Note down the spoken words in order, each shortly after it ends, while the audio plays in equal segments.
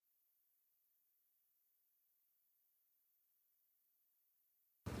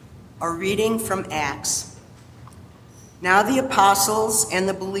A reading from Acts. Now the apostles and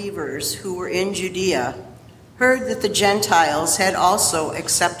the believers who were in Judea heard that the Gentiles had also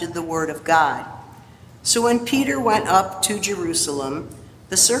accepted the word of God. So when Peter went up to Jerusalem,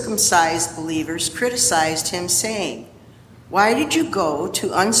 the circumcised believers criticized him, saying, "Why did you go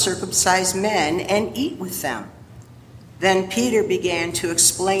to uncircumcised men and eat with them?" Then Peter began to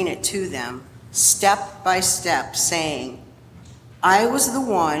explain it to them, step by step, saying, "I was the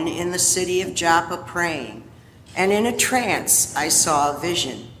one in the city of Joppa praying, and in a trance I saw a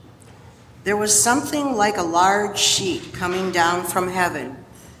vision. There was something like a large sheet coming down from heaven,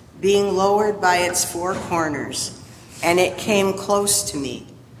 being lowered by its four corners, and it came close to me.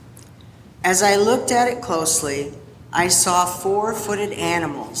 As I looked at it closely, I saw four-footed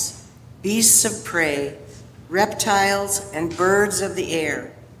animals, beasts of prey, reptiles, and birds of the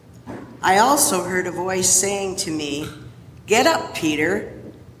air. I also heard a voice saying to me, 'Get up, Peter,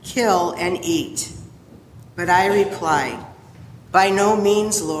 kill and eat.' But I replied, 'By no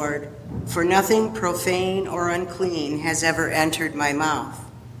means, Lord, for nothing profane or unclean has ever entered my mouth.'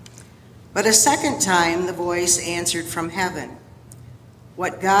 But a second time the voice answered from heaven,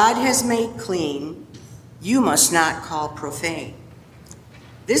 'What God has made clean, you must not call profane.'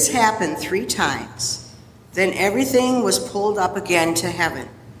 This happened 3 times. Then everything was pulled up again to heaven.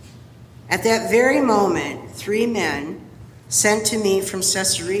 At that very moment, 3 men sent to me from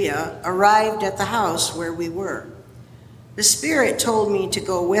Caesarea arrived at the house where we were. The Spirit told me to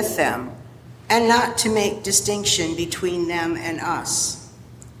go with them and not to make distinction between them and us.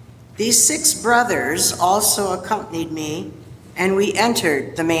 These 6 brothers also accompanied me, and we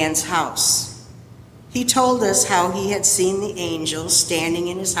entered the man's house. He told us how he had seen the angel standing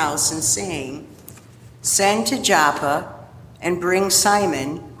in his house and saying, 'Send to Joppa and bring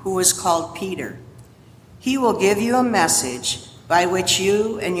Simon, who is called Peter. He will give you a message by which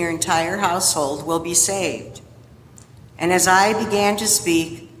you and your entire household will be saved.' And as I began to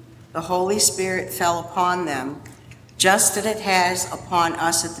speak, the Holy Spirit fell upon them, just as it has upon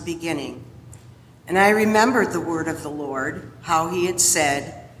us at the beginning. And I remembered the word of the Lord, how he had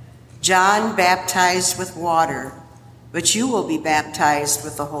said, 'John baptized with water, but you will be baptized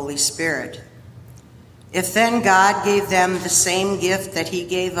with the Holy Spirit.' If then God gave them the same gift that he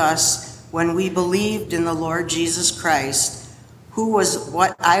gave us when we believed in the Lord Jesus Christ, who was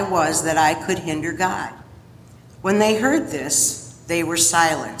what I was that I could hinder God?" When they heard this, they were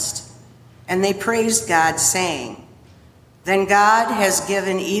silenced, and they praised God, saying, "Then God has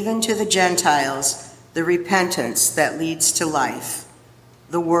given even to the Gentiles the repentance that leads to life."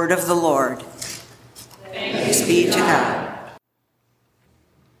 The word of the Lord. Thanks be to God.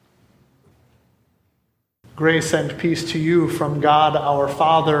 Grace and peace to you from God our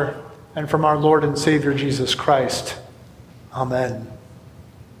Father and from our Lord and Savior Jesus Christ. Amen.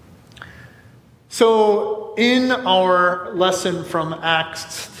 So, in our lesson from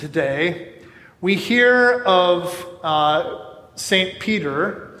Acts today, we hear of St.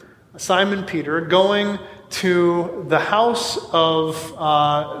 Peter, Simon Peter, going to the house of,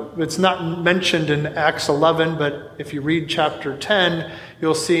 it's not mentioned in Acts 11, but if you read chapter 10,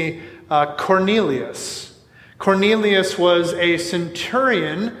 you'll see Cornelius. Cornelius was a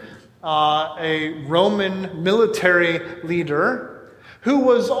centurion, a Roman military leader, who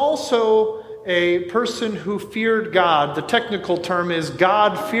was also a person who feared God. The technical term is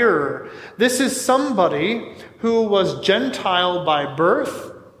God-fearer. This is somebody who was Gentile by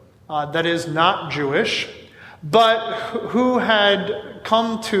birth, that is not Jewish, but who had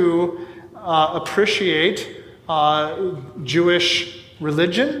come to appreciate Jewish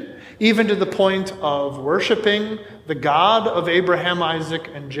religion, even to the point of worshiping the God of Abraham, Isaac,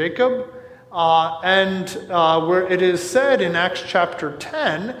 and Jacob. Where it is said in Acts chapter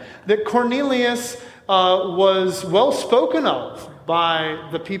 10 that Cornelius was well spoken of by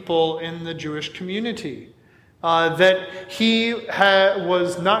the people in the Jewish community. That he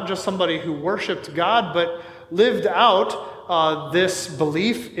was not just somebody who worshiped God, but lived out this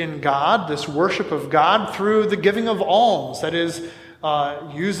belief in God, this worship of God, through the giving of alms. That is,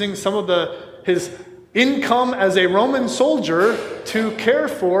 using some of his income as a Roman soldier to care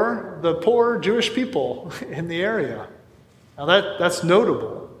for the poor Jewish people in the area. Now that's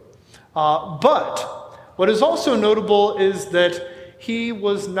notable. But what is also notable is that he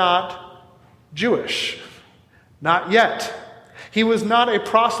was not Jewish. Not yet. He was not a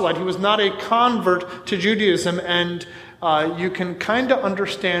proselyte. He was not a convert to Judaism. And you can kind of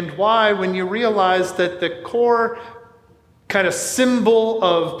understand why when you realize that the core kind of symbol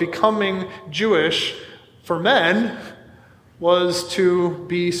of becoming Jewish for men was to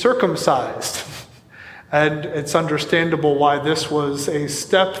be circumcised. And it's understandable why this was a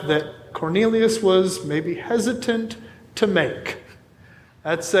step that Cornelius was maybe hesitant to make.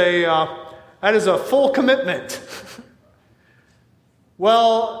 That is a full commitment.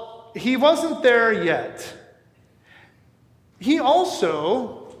 Well, he wasn't there yet. He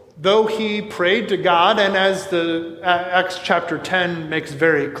also, though he prayed to God, and as the Acts chapter 10 makes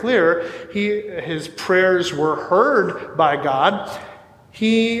very clear, his prayers were heard by God,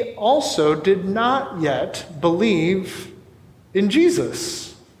 he also did not yet believe in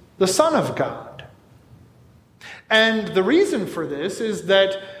Jesus, the Son of God. And the reason for this is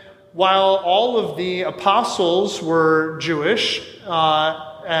that while all of the apostles were Jewish,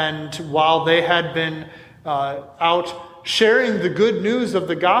 and while they had been out sharing the good news of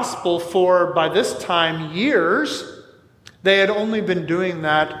the gospel for, by this time, years, they had only been doing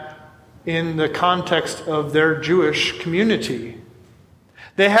that in the context of their Jewish community.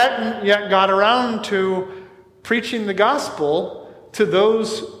 They hadn't yet got around to preaching the gospel to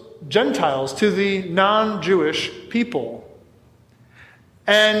those Gentiles, to the non-Jewish people.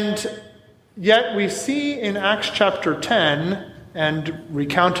 And yet we see in Acts chapter 10, and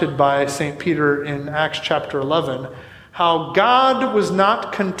recounted by St. Peter in Acts chapter 11, how God was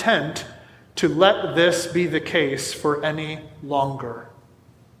not content to let this be the case for any longer.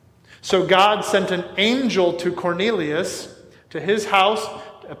 So God sent an angel to Cornelius, to his house,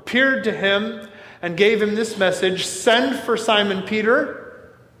 appeared to him, and gave him this message: send for Simon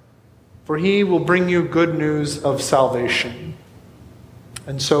Peter, for he will bring you good news of salvation.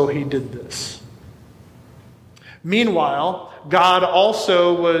 And so he did this. Meanwhile, God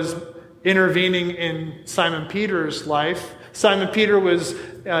also was intervening in Simon Peter's life. Simon Peter was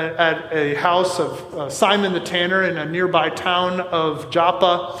at a house of Simon the tanner in a nearby town of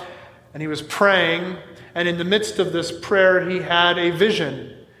Joppa, and he was praying. And in the midst of this prayer, he had a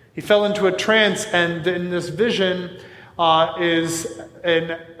vision. He fell into a trance, and in this vision is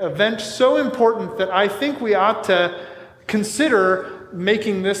an event so important that I think we ought to consider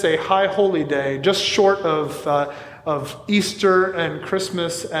making this a high holy day, just short of Easter and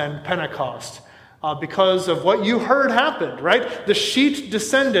Christmas and Pentecost, because of what you heard happened, right? The sheet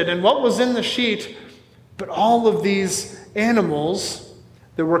descended, and what was in the sheet? But all of these animals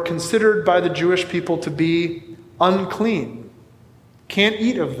that were considered by the Jewish people to be unclean. Can't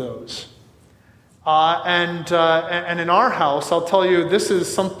eat of those. And in our house, I'll tell you, this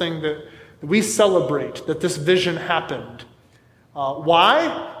is something that we celebrate, that this vision happened.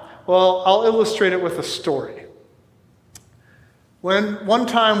 Why? Well, I'll illustrate it with a story. When one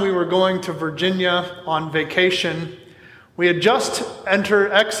time we were going to Virginia on vacation, we had just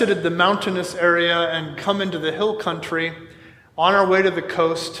exited the mountainous area and come into the hill country on our way to the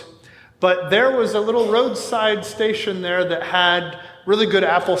coast. But there was a little roadside station there that had really good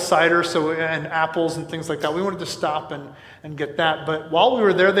apple cider and apples and things like that. We wanted to stop and get that. But while we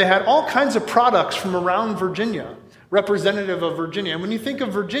were there, they had all kinds of products from around Virginia, representative of Virginia. And when you think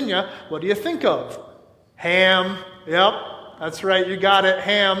of Virginia, what do you think of? Ham. Yep, that's right. You got it,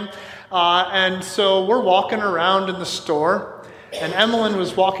 ham. And so we're walking around in the store, and Emmeline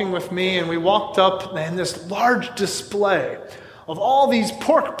was walking with me, and we walked up, and this large display of all these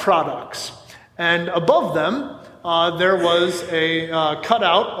pork products. And above them, there was a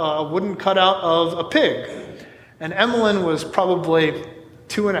wooden cutout of a pig. And Emmeline was probably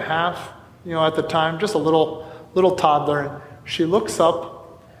 2.5, at the time, just a little toddler. And she looks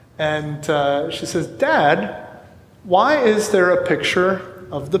up and she says, "Dad, why is there a picture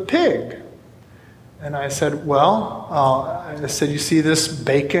of the pig?" And I said, you see this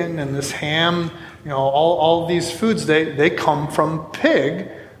bacon and this ham, all these foods, they come from pig.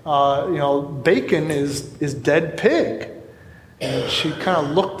 Bacon is dead pig. And she kind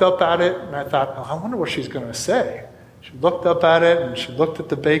of looked up at it, and I thought, I wonder what she's going to say. She looked up at it, and she looked at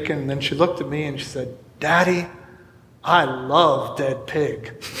the bacon, and then she looked at me, and she said, "Daddy, I love dead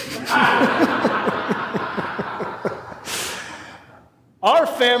pig." Our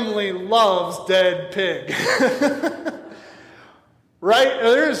family loves dead pig. Right?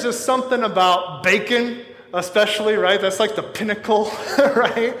 There's just something about bacon, especially, right? That's like the pinnacle,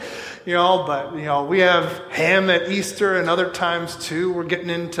 right? But we have ham at Easter and other times too. We're getting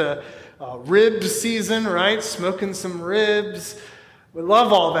into rib season, right? Smoking some ribs. We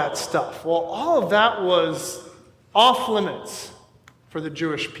love all that stuff. Well, all of that was off limits for the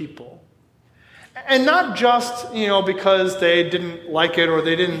Jewish people. And not just, because they didn't like it or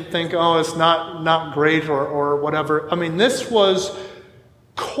they didn't think, it's not great or whatever. I mean, this was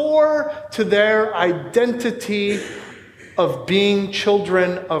core to their identity of being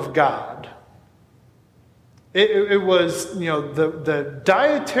children of God. It was, the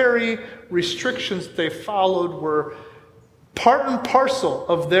dietary restrictions they followed were part and parcel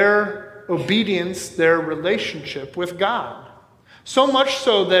of their obedience, their relationship with God. So much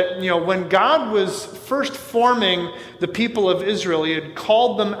so that, when God was first forming the people of Israel, he had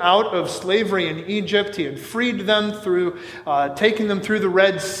called them out of slavery in Egypt. He had freed them through, taking them through the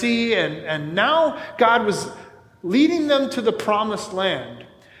Red Sea. And now God was leading them to the promised land.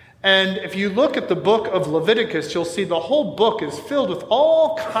 And if you look at the book of Leviticus, you'll see the whole book is filled with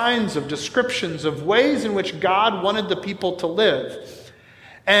all kinds of descriptions of ways in which God wanted the people to live.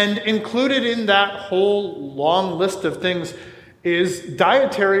 And included in that whole long list of things is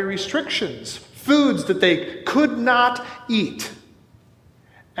dietary restrictions, foods that they could not eat.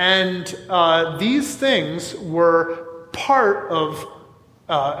 And these things were part of,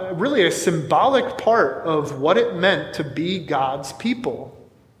 really a symbolic part of what it meant to be God's people.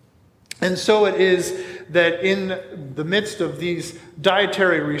 And so it is that in the midst of these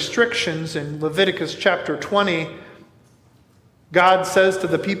dietary restrictions in Leviticus chapter 20, God says to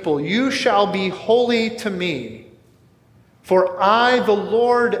the people, "You shall be holy to me, for I, the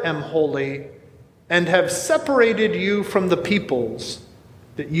Lord, am holy, and have separated you from the peoples,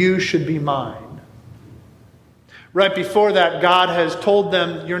 that you should be mine." Right before that, God has told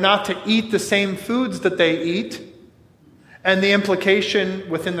them you're not to eat the same foods that they eat. And the implication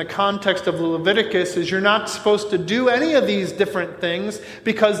within the context of Leviticus is you're not supposed to do any of these different things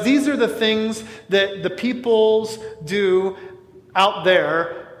because these are the things that the peoples do out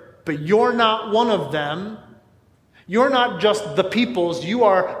there, but you're not one of them. You're not just the peoples, you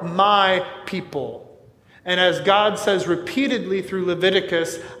are my people. And as God says repeatedly through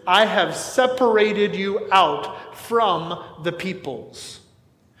Leviticus, I have separated you out from the peoples.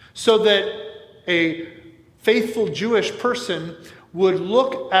 So that a faithful Jewish person would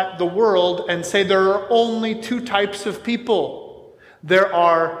look at the world and say there are only two types of people. There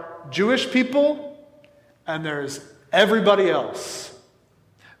are Jewish people and there's everybody else.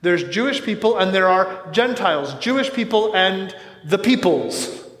 There's Jewish people and there are Gentiles, Jewish people and the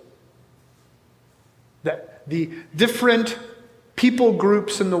peoples. The different people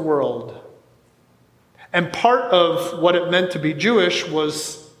groups in the world. And part of what it meant to be Jewish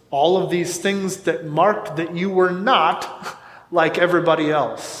was all of these things that marked that you were not like everybody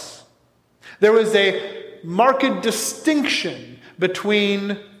else. There was a marked distinction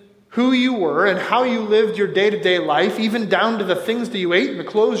between who you were and how you lived your day-to-day life, even down to the things that you ate and the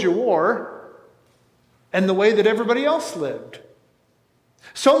clothes you wore, and the way that everybody else lived.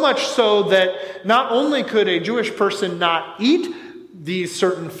 So much so that not only could a Jewish person not eat these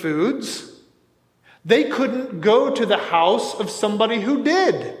certain foods, they couldn't go to the house of somebody who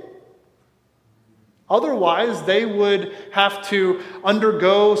did. Otherwise, they would have to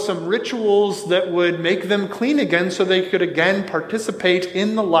undergo some rituals that would make them clean again so they could again participate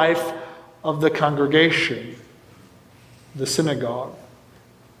in the life of the congregation, the synagogue.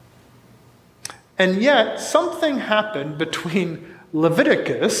 And yet, something happened between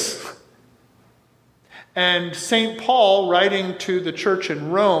Leviticus and St. Paul writing to the church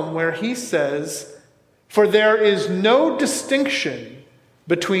in Rome, where he says, "For there is no distinction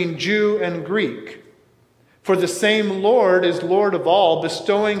between Jew and Greek. For the same Lord is Lord of all,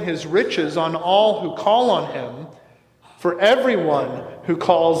 bestowing his riches on all who call on him. For everyone who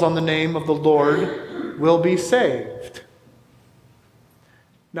calls on the name of the Lord will be saved."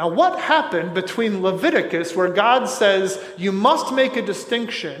 Now, what happened between Leviticus, where God says, you must make a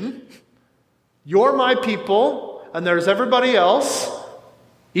distinction, you're my people, and there's everybody else,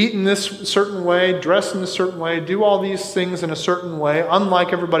 eat in this certain way, dress in a certain way, do all these things in a certain way,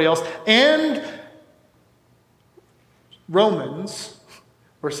 unlike everybody else, and Romans,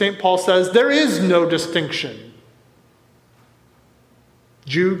 where St. Paul says there is no distinction.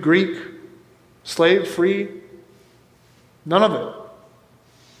 Jew, Greek, slave, free, none of it.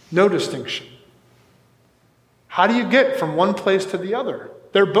 No distinction. How do you get from one place to the other?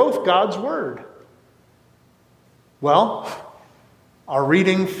 They're both God's word. Well, our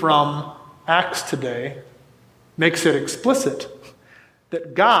reading from Acts today makes it explicit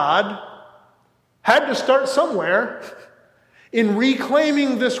that God had to start somewhere in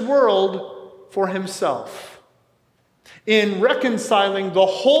reclaiming this world for himself, in reconciling the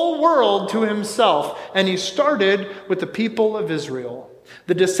whole world to himself. And he started with the people of Israel,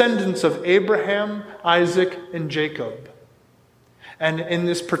 the descendants of Abraham, Isaac, and Jacob. And in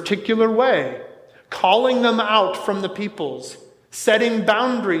this particular way, calling them out from the peoples, setting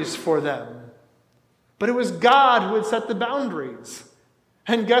boundaries for them. But it was God who had set the boundaries.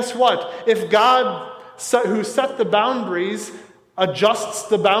 And guess what? If God, who set the boundaries, adjusts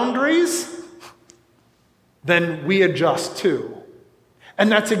the boundaries, then we adjust too.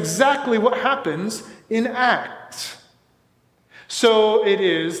 And that's exactly what happens in Acts. So it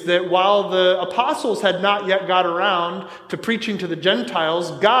is that while the apostles had not yet got around to preaching to the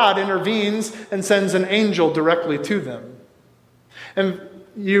Gentiles, God intervenes and sends an angel directly to them. And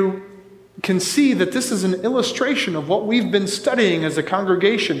you can see that this is an illustration of what we've been studying as a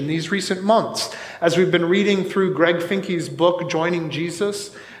congregation in these recent months. As we've been reading through Greg Finke's book, Joining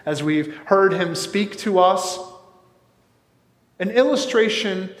Jesus, as we've heard him speak to us, an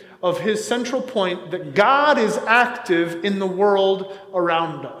illustration of his central point that God is active in the world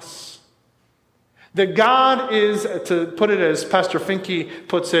around us. That God is, to put it as Pastor Finke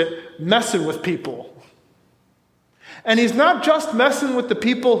puts it, messing with people. And he's not just messing with the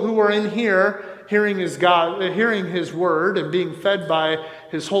people who are in here hearing his word and being fed by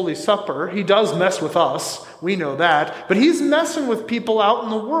his Holy Supper. He does mess with us. We know that. But he's messing with people out in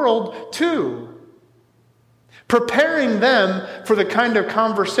the world too. Preparing them for the kind of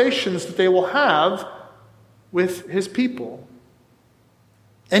conversations that they will have with his people.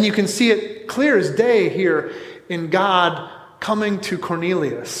 And you can see it clear as day here in God coming to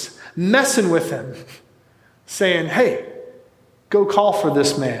Cornelius, messing with him, saying, hey, go call for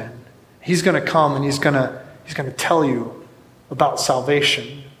this man. He's going to come and he's going to tell you about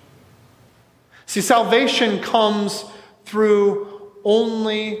salvation. See, salvation comes through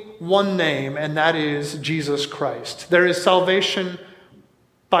only one name, and that is Jesus Christ. There is salvation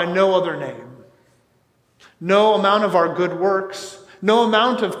by no other name. No amount of our good works, no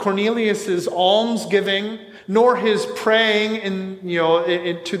amount of Cornelius's almsgiving, nor his praying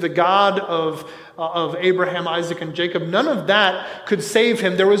to the God of Abraham, Isaac, and Jacob, none of that could save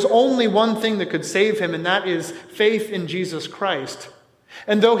him. There was only one thing that could save him, and that is faith in Jesus Christ.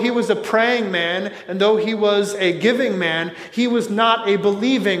 And though he was a praying man, and though he was a giving man, he was not a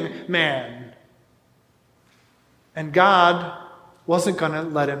believing man. And God wasn't going to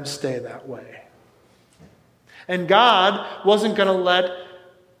let him stay that way. And God wasn't going to let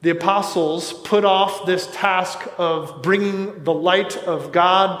the apostles put off this task of bringing the light of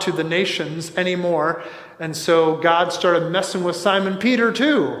God to the nations anymore. And so God started messing with Simon Peter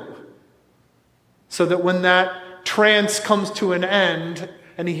too. So that when that trance comes to an end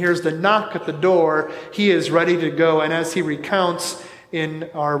and he hears the knock at the door, he is ready to go. And as he recounts in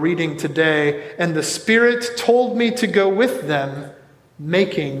our reading today, and the Spirit told me to go with them,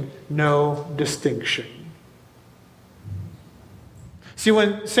 making no distinction. See,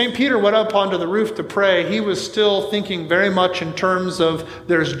 when St. Peter went up onto the roof to pray, he was still thinking very much in terms of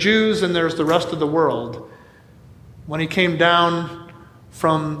there's Jews and there's the rest of the world. When he came down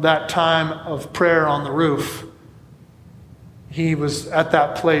from that time of prayer on the roof, he was at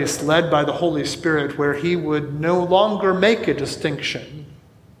that place led by the Holy Spirit where he would no longer make a distinction.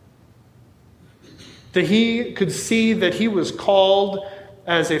 That he could see that he was called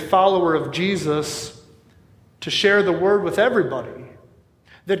as a follower of Jesus to share the word with everybody.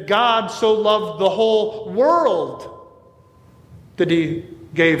 That God so loved the whole world that he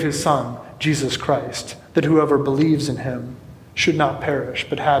gave his Son, Jesus Christ, that whoever believes in him should not perish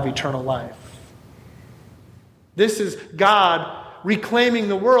but have eternal life. This is God reclaiming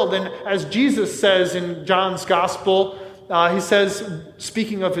the world. And as Jesus says in John's Gospel, he says,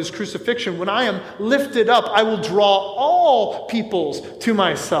 speaking of his crucifixion, when I am lifted up, I will draw all peoples to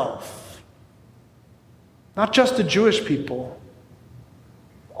myself. Not just the Jewish people,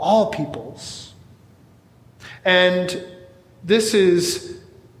 all peoples. And this is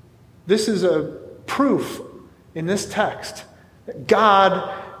a proof in this text that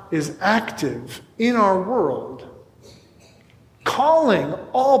God is active in our world, calling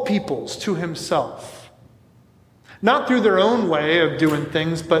all peoples to himself. Not through their own way of doing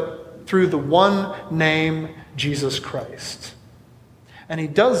things, but through the one name, Jesus Christ. And he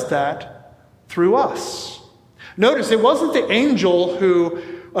does that through us. Notice, it wasn't the angel who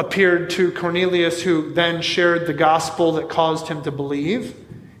appeared to Cornelius who then shared the gospel that caused him to believe.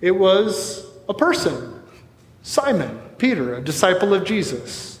 It was a person, Simon Peter, a disciple of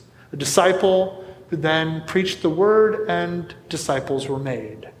Jesus, a disciple who then preached the word and disciples were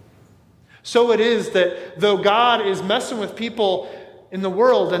made. So it is that though God is messing with people in the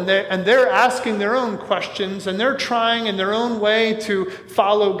world and they're asking their own questions and they're trying in their own way to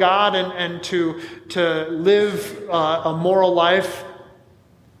follow God and to live a moral life,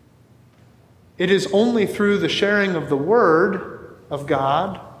 it is only through the sharing of the word of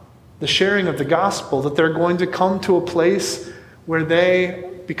God, the sharing of the gospel, that they're going to come to a place where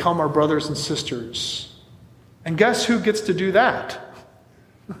they become our brothers and sisters. And guess who gets to do that?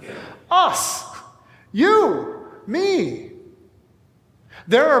 Us. You. Me.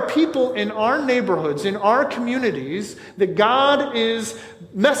 There are people in our neighborhoods, in our communities, that God is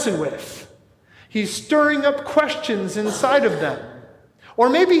messing with. He's stirring up questions inside of them. Or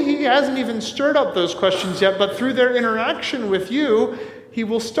maybe he hasn't even stirred up those questions yet, but through their interaction with you, he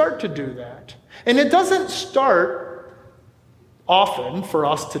will start to do that. And it doesn't start often for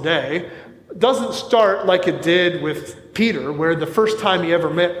us today. It doesn't start like it did with Peter, where the first time he ever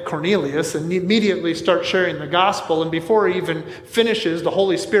met Cornelius and immediately starts sharing the gospel, and before he even finishes, the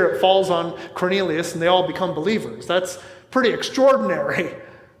Holy Spirit falls on Cornelius and they all become believers. That's pretty extraordinary.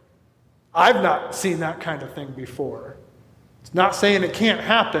 I've not seen that kind of thing before. It's not saying it can't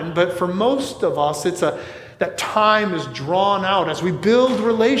happen, but for most of us, that time is drawn out as we build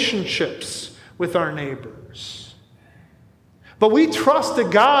relationships with our neighbors. But we trust that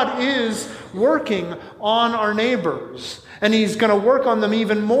God is working on our neighbors, and he's going to work on them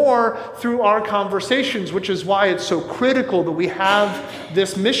even more through our conversations, which is why it's so critical that we have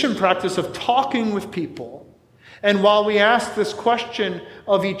this mission practice of talking with people. And while we ask this question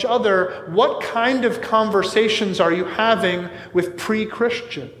of each other, what kind of conversations are you having with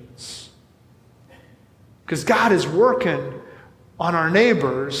pre-Christians? Because God is working on our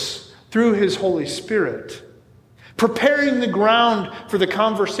neighbors through his Holy Spirit, preparing the ground for the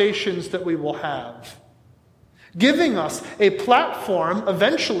conversations that we will have, giving us a platform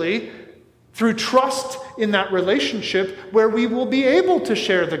eventually through trust in that relationship where we will be able to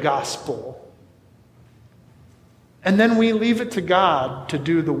share the gospel. And then we leave it to God to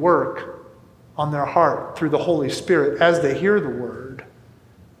do the work on their heart through the Holy Spirit as they hear the word,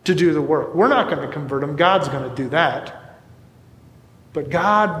 to do the work. We're not going to convert them. God's going to do that. But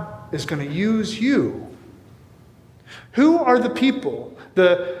God is going to use you. Who are the people,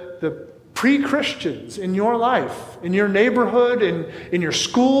 the pre-Christians in your life, in your neighborhood, in your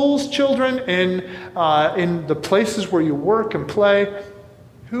schools, children, in the places where you work and play?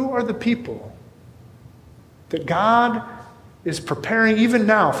 Who are the people that God is preparing even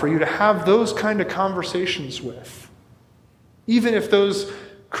now for you to have those kind of conversations with? Even if those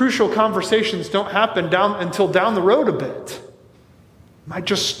crucial conversations don't happen until down the road a bit. It might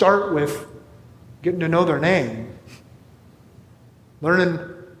just start with getting to know their name, learning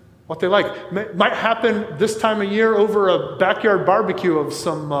what they like. It might happen this time of year over a backyard barbecue of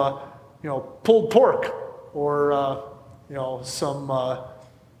some pulled pork or some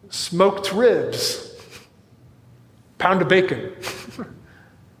smoked ribs. Pound of bacon.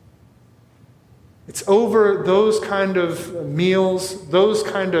 It's over those kind of meals, those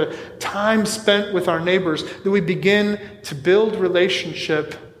kind of time spent with our neighbors that we begin to build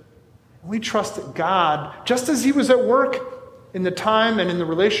relationship. We trust that God, just as he was at work in the time and in the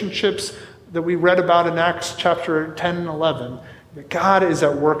relationships that we read about in Acts chapter 10 and 11, that God is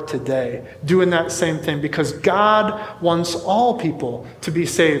at work today doing that same thing, because God wants all people to be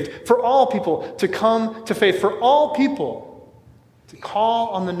saved, for all people to come to faith, for all people to call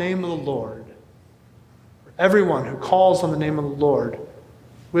on the name of the Lord. For everyone who calls on the name of the Lord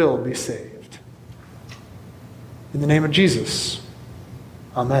will be saved. In the name of Jesus,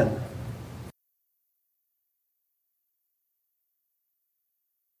 amen.